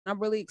I'm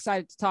really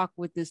excited to talk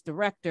with this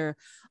director.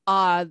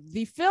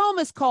 The film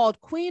is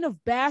called Queen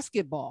of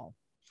Basketball.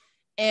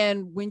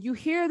 And when you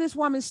hear this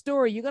woman's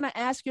story, you're going to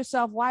ask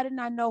yourself, why didn't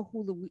I know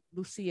who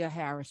Lucia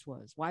Harris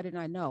was? Why didn't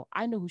I know?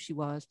 I knew who she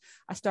was.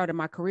 I started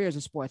my career as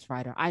a sports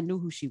writer. I knew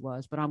who she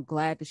was, but I'm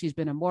glad that she's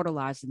been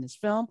immortalized in this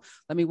film.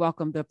 Let me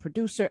welcome the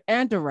producer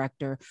and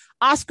director,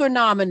 Oscar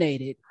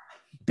nominated,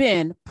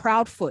 Ben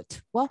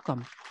Proudfoot.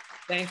 Welcome.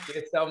 Thank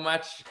you so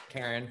much,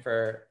 Karen,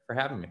 for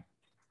having me.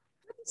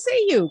 Good to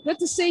see you. Good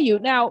to see you.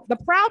 Now, the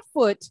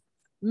Proudfoot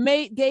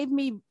gave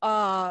me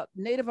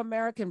Native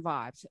American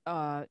vibes,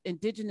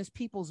 indigenous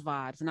peoples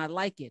vibes, and I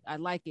like it. I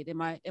like it.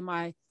 Am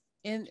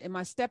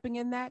I stepping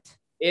in that?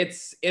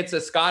 It's a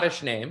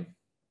Scottish name.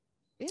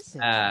 Is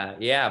it?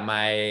 Yeah,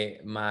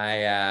 my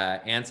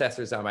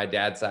ancestors on my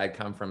dad's side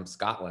come from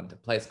Scotland, a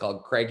place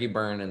called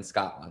Craigieburn in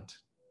Scotland.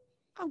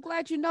 I'm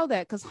glad you know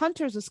that, because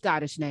Hunter's a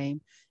Scottish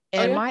name,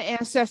 and my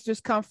ancestors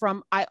come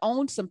from. I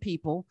owned some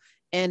people,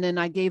 and then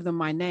I gave them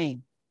my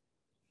name.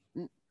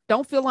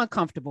 Don't feel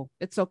uncomfortable.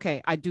 It's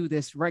okay. I do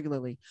this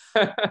regularly.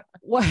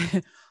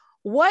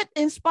 What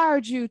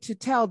inspired you to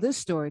tell this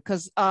story?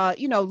 Because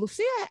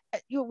Lucia,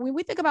 when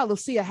we think about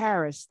Lucia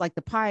Harris, like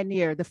the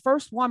pioneer, the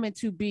first woman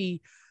to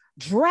be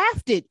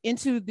drafted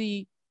into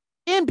the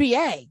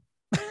NBA.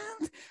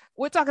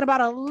 We're talking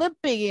about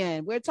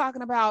Olympian. We're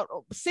talking about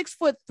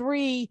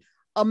 6'3",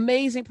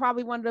 amazing,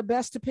 probably one of the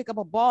best to pick up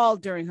a ball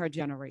during her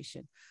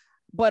generation.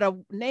 But a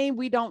name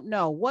we don't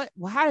know.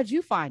 How did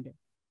you find her?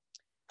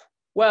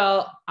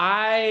 Well,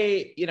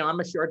 I'm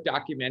a short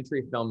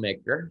documentary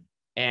filmmaker,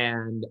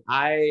 and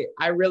I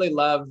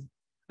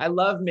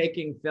love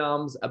making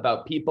films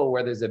about people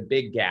where there's a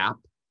big gap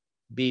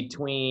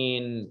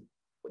between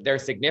their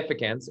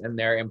significance and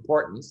their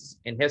importance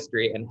in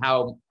history and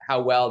how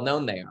well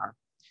known they are.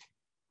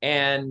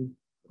 And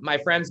my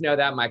friends know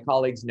that, my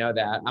colleagues know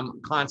that. I'm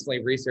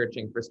constantly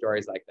researching for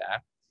stories like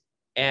that.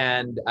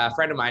 And a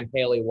friend of mine,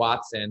 Haley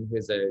Watson,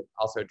 who's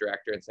also a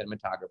director and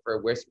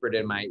cinematographer, whispered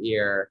in my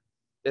ear,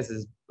 this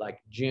is like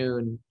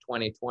June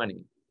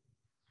 2020,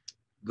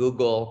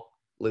 Google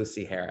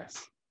Lucy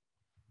Harris.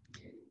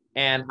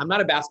 And I'm not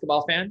a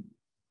basketball fan,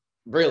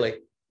 really.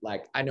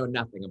 Like, I know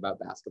nothing about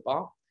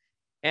basketball.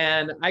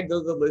 And I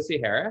Googled Lucy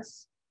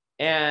Harris,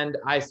 and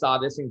I saw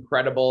this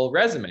incredible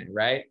resume,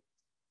 right?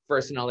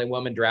 First and only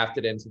woman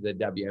drafted into the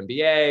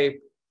WNBA.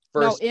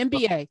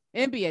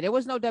 NBA. There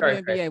was no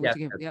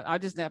WNBA.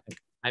 Yes.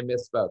 I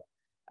misspoke.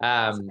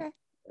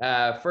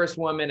 First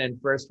woman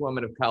and first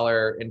woman of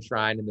color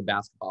enshrined in the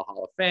Basketball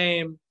Hall of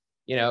Fame,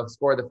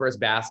 scored the first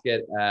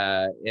basket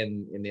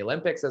in the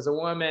Olympics as a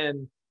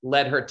woman,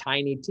 led her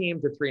tiny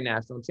team to 3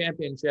 national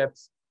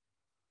championships.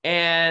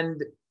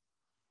 And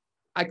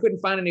I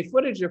couldn't find any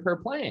footage of her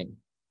playing.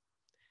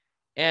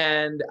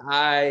 And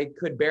I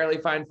could barely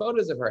find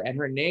photos of her. And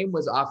her name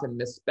was often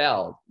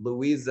misspelled,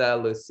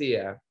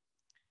 Lucia.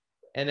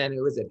 And then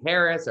it was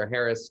Harris or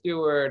Harris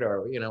Stewart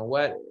or,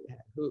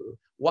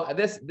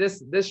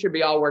 this should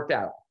be all worked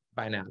out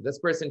by now. This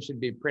person should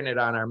be printed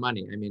on our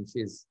money. I mean,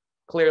 she's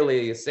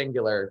clearly a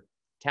singular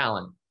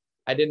talent.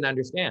 I didn't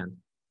understand.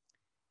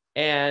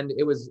 And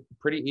it was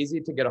pretty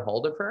easy to get a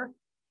hold of her.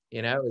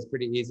 It was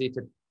pretty easy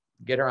to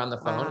get her on the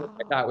phone, which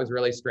I thought was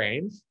really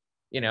strange.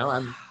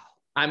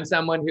 I'm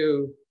someone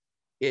who,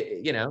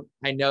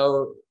 I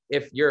know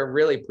if you're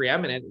really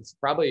preeminent, it's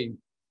probably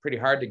pretty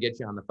hard to get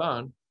you on the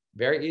phone.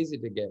 Very easy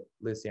to get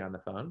Lucy on the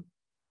phone.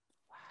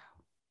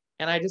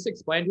 And I just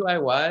explained who I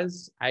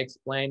was. I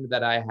explained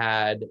that I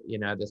had,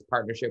 this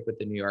partnership with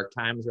the New York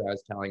Times where I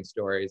was telling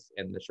stories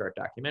in the short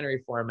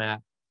documentary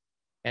format,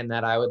 and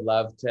that I would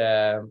love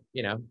to,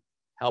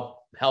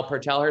 help her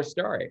tell her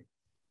story.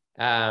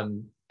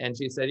 And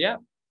she said, yeah,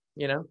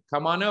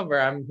 come on over.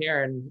 I'm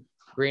here in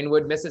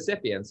Greenwood,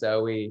 Mississippi. And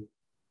so we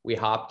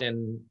hopped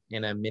in a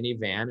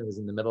minivan. It was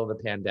in the middle of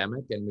the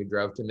pandemic, and we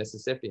drove to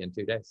Mississippi in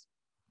 2 days.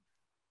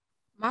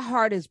 My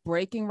heart is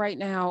breaking right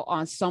now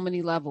on so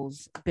many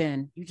levels,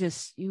 Ben.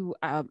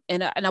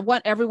 And I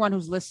want everyone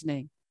who's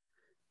listening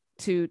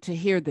to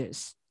hear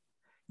this.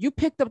 You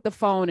picked up the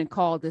phone and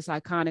called this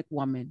iconic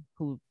woman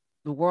who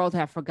the world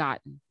had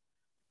forgotten.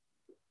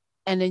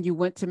 And then you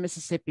went to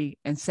Mississippi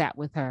and sat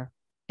with her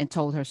and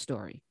told her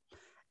story.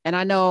 And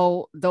I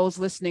know those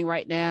listening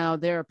right now,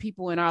 there are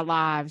people in our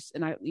lives,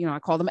 and I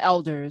call them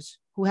elders,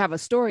 who have a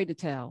story to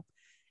tell,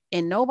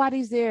 and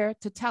nobody's there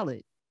to tell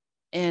it.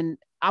 And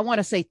I want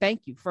to say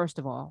thank you, first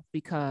of all,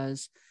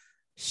 because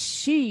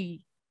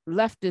she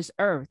left this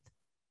earth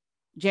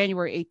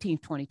January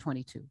 18th,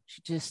 2022.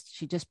 She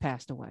just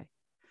passed away.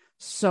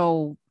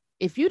 So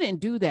if you didn't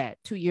do that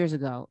 2 years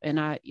ago, and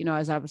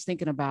as I was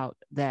thinking about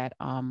that,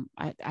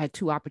 I had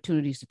 2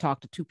 opportunities to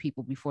talk to 2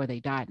 people before they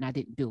died, and I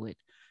didn't do it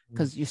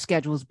because your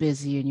schedule is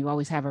busy and you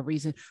always have a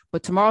reason,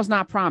 but tomorrow's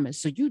not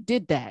promised. So you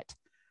did that.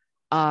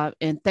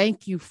 And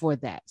thank you for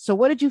that. So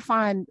what did you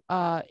find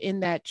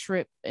in that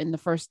trip in the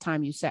first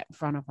time you sat in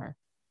front of her?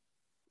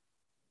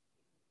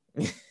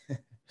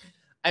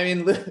 I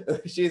mean,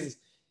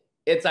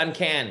 it's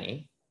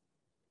uncanny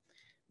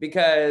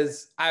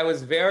because I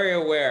was very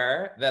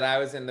aware that I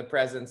was in the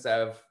presence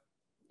of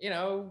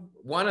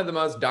one of the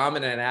most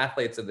dominant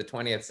athletes of the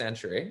 20th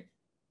century.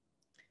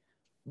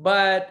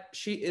 But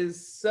she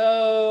is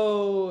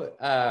so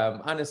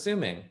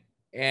unassuming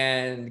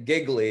and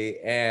giggly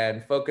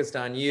and focused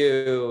on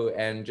you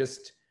and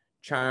just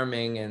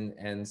charming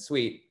and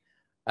sweet.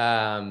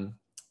 And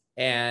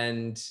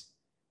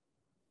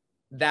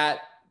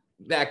that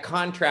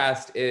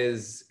contrast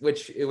is,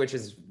 which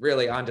is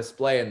really on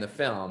display in the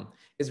film,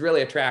 is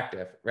really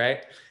attractive,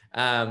 right?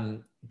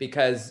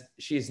 Because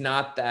she's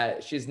not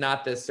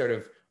this sort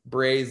of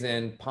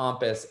brazen,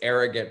 pompous,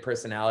 arrogant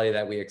personality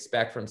that we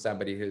expect from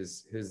somebody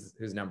who's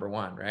number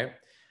one, right?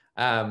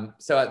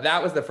 So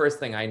that was the first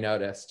thing I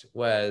noticed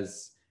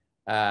was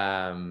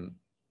how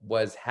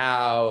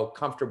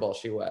comfortable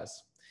she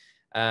was.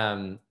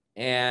 And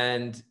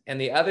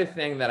the other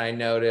thing that I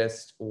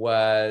noticed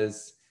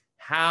was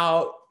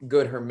how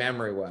good her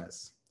memory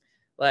was.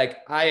 Like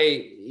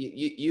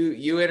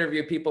you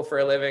interview people for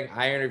a living,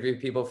 I interview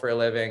people for a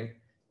living.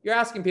 You're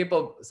asking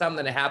people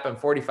something that happened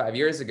 45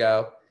 years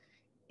ago.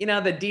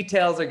 The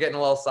details are getting a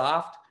little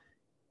soft.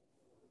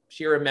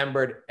 She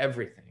remembered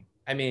everything.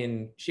 I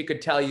mean, she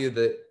could tell you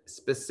the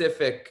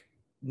specific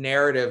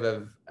narrative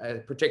of a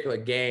particular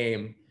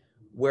game,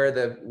 where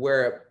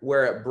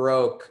it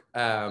broke,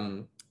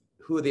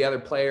 who the other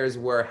players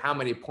were, how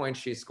many points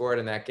she scored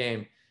in that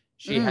game.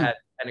 She had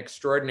an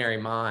extraordinary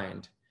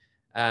mind,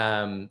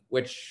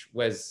 which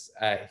was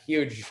a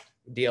huge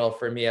deal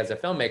for me as a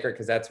filmmaker,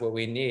 because that's what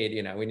we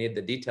need. We need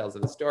the details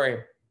of the story.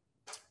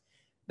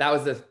 That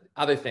was the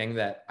other thing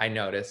that I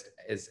noticed,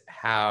 is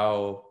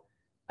how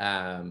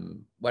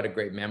what a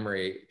great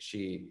memory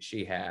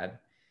she had,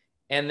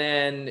 and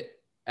then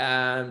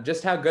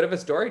just how good of a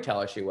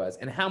storyteller she was,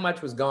 and how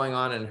much was going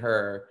on in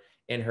her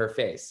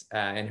face,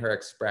 in her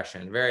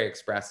expression. Very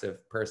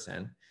expressive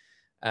person,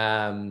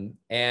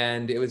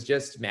 and it was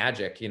just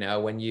magic.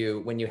 When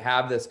you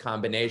have this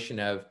combination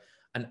of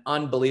an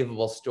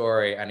unbelievable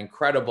story, an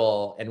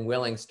incredible and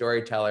willing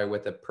storyteller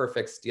with a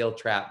perfect steel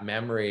trap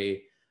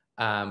memory,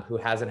 who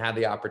hasn't had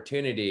the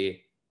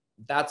opportunity.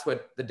 That's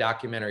what the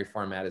documentary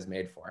format is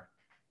made for.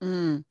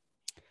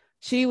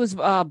 She was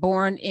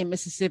born in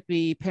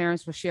Mississippi.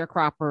 Parents were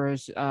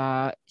sharecroppers.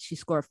 She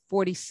scored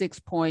 46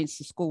 points,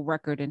 the school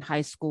record in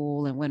high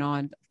school, and went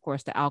on, of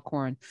course, to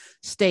Alcorn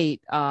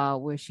State,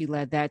 where she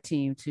led that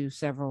team to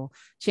several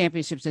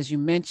championships, as you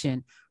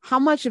mentioned. How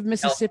much of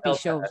Mississippi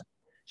shows?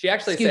 She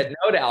actually said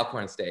no to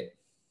Alcorn State.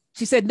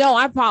 She said no.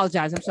 I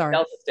apologize. I'm sorry.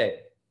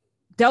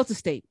 Delta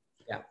State.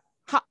 Yeah.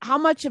 How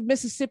much of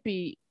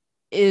Mississippi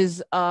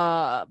is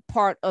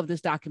part of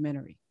this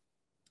documentary?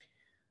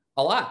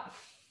 A lot.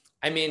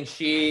 I mean,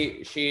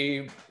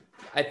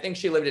 I think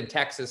she lived in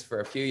Texas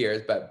for a few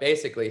years, but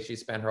basically she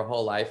spent her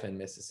whole life in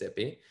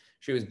Mississippi.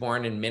 She was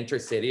born in Minter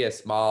City, a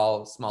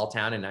small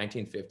town, in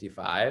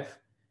 1955.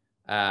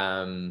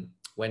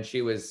 When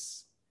she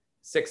was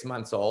 6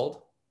 months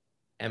old,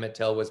 Emmett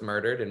Till was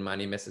murdered in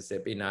Money,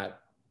 Mississippi. Not,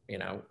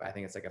 I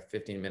think it's like a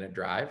 15-minute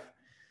drive.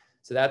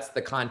 So that's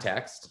the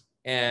context.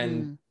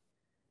 And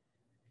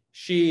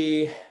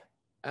she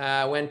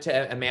went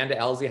to Amanda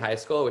Elsie High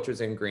School, which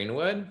was in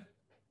Greenwood,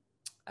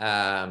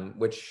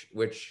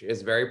 which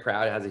is very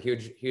proud. It has a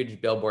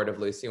huge billboard of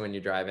Lucy when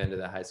you drive into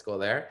the high school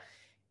there.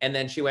 And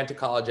then she went to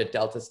college at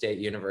Delta State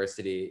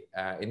University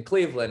in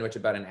Cleveland, which is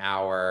about an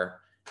hour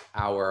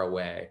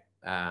away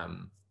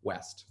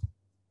west.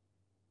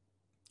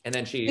 And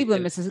then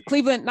Cleveland, Mississippi.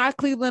 Cleveland, not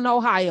Cleveland,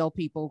 Ohio,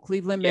 people.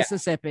 Cleveland,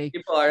 Mississippi.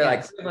 People are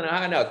like, Cleveland,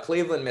 Ohio. No,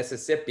 Cleveland,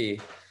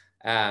 Mississippi,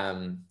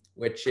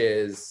 which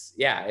is,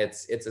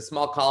 it's a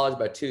small college,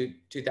 about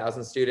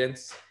 2,000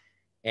 students.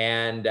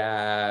 And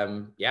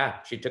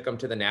she took them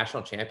to the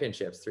national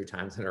championships 3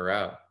 times in a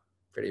row.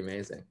 Pretty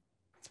amazing.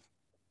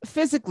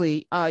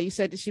 Physically, you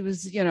said that she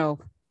was,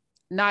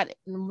 not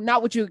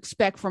what you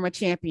expect from a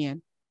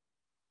champion.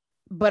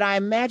 But I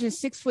imagine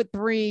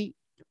 6'3".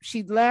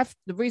 She left.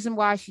 The reason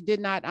why she did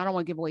not, I don't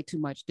want to give away too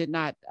much, did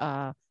not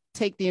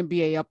take the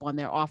NBA up on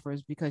their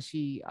offers, because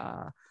she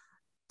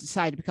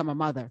decided to become a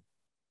mother.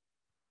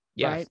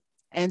 Yes. Right.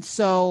 And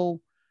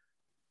so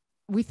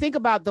we think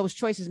about those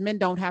choices. Men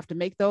don't have to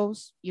make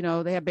those.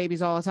 They have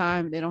babies all the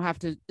time. They don't have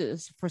to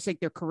forsake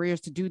their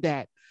careers to do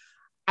that.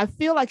 I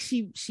feel like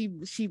she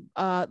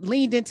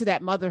leaned into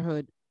that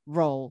motherhood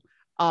role.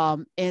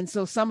 And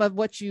so some of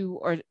what you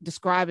are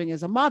describing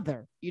as a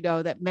mother,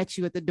 that met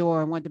you at the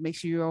door and wanted to make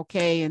sure you're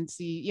okay and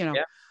see,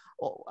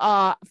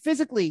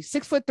 physically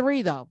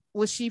 6'3", though,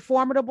 was she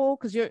formidable?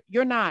 Because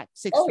you're not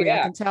 6'3". Oh, yeah.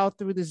 I can tell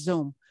through the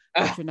Zoom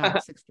that you're not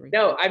 6'3".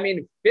 No, I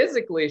mean,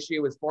 physically she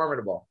was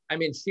formidable. I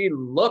mean, she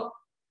looked,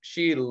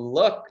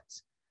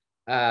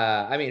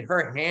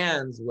 her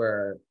hands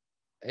were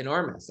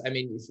enormous. I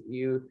mean,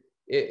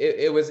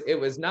 it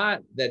was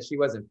not that she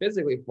wasn't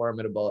physically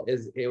formidable,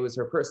 it was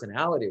her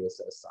personality was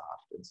so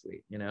soft and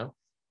sweet,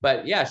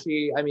 But yeah,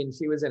 she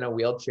was in a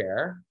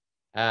wheelchair.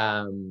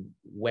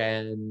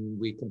 When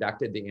we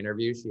conducted the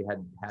interview, she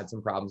had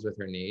some problems with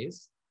her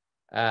knees.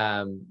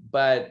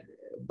 But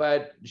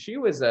she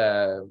was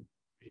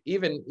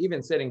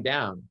even sitting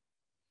down,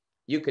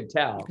 you could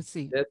tell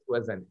this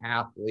was an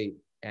athlete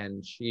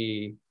and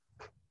she,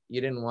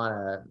 you didn't want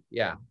to,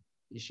 yeah,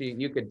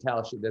 you could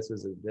tell this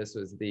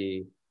was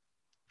the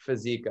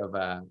physique of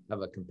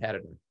a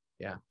competitor.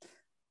 Yeah.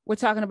 We're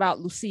talking about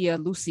Lucy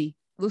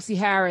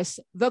Harris,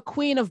 the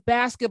queen of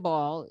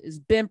basketball, is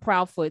Ben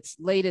Proudfoot's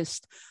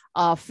latest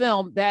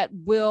film that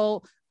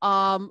will,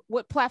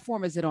 what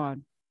platform is it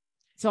on?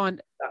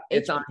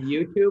 It's on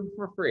YouTube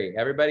for free.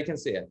 Everybody can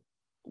see it.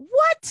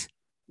 What?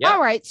 Yeah.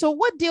 All right. So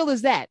what deal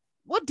is that?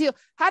 What deal?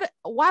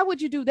 Why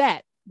would you do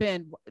that,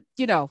 Ben?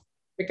 You know,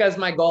 because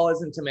my goal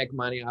isn't to make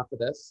money off of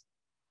this.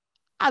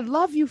 I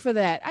love you for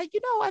that. I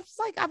was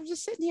like, I'm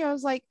just sitting here. I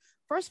was like,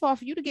 first of all,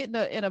 for you to get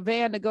in a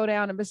van to go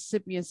down to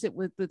Mississippi and sit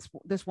with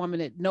this woman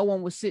that no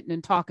one was sitting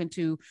and talking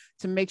to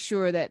make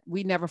sure that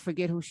we never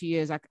forget who she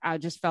is. I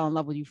just fell in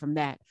love with you from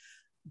that.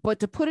 But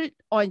to put it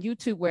on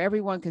YouTube where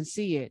everyone can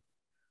see it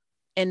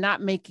and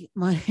not make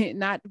money,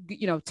 not,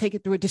 take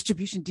it through a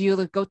distribution deal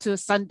or go to a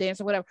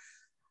Sundance or whatever.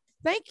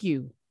 Thank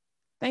you.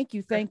 Thank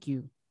you. Thank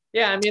you.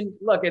 Yeah. I mean,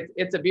 look,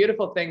 it's a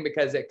beautiful thing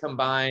because it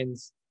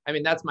combines, I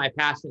mean, that's my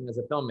passion as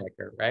a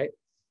filmmaker, right?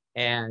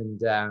 And,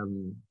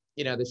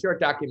 the short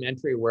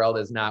documentary world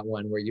is not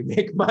one where you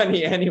make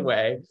money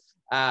anyway.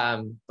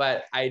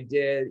 But I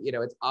did,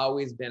 it's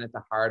always been at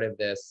the heart of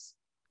this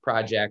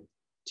project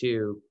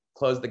to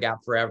close the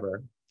gap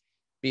forever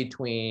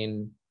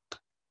between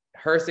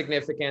her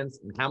significance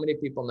and how many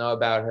people know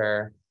about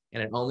her.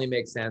 And it only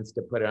makes sense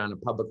to put it on a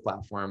public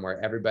platform where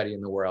everybody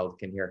in the world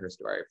can hear her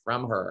story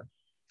from her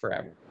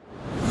forever.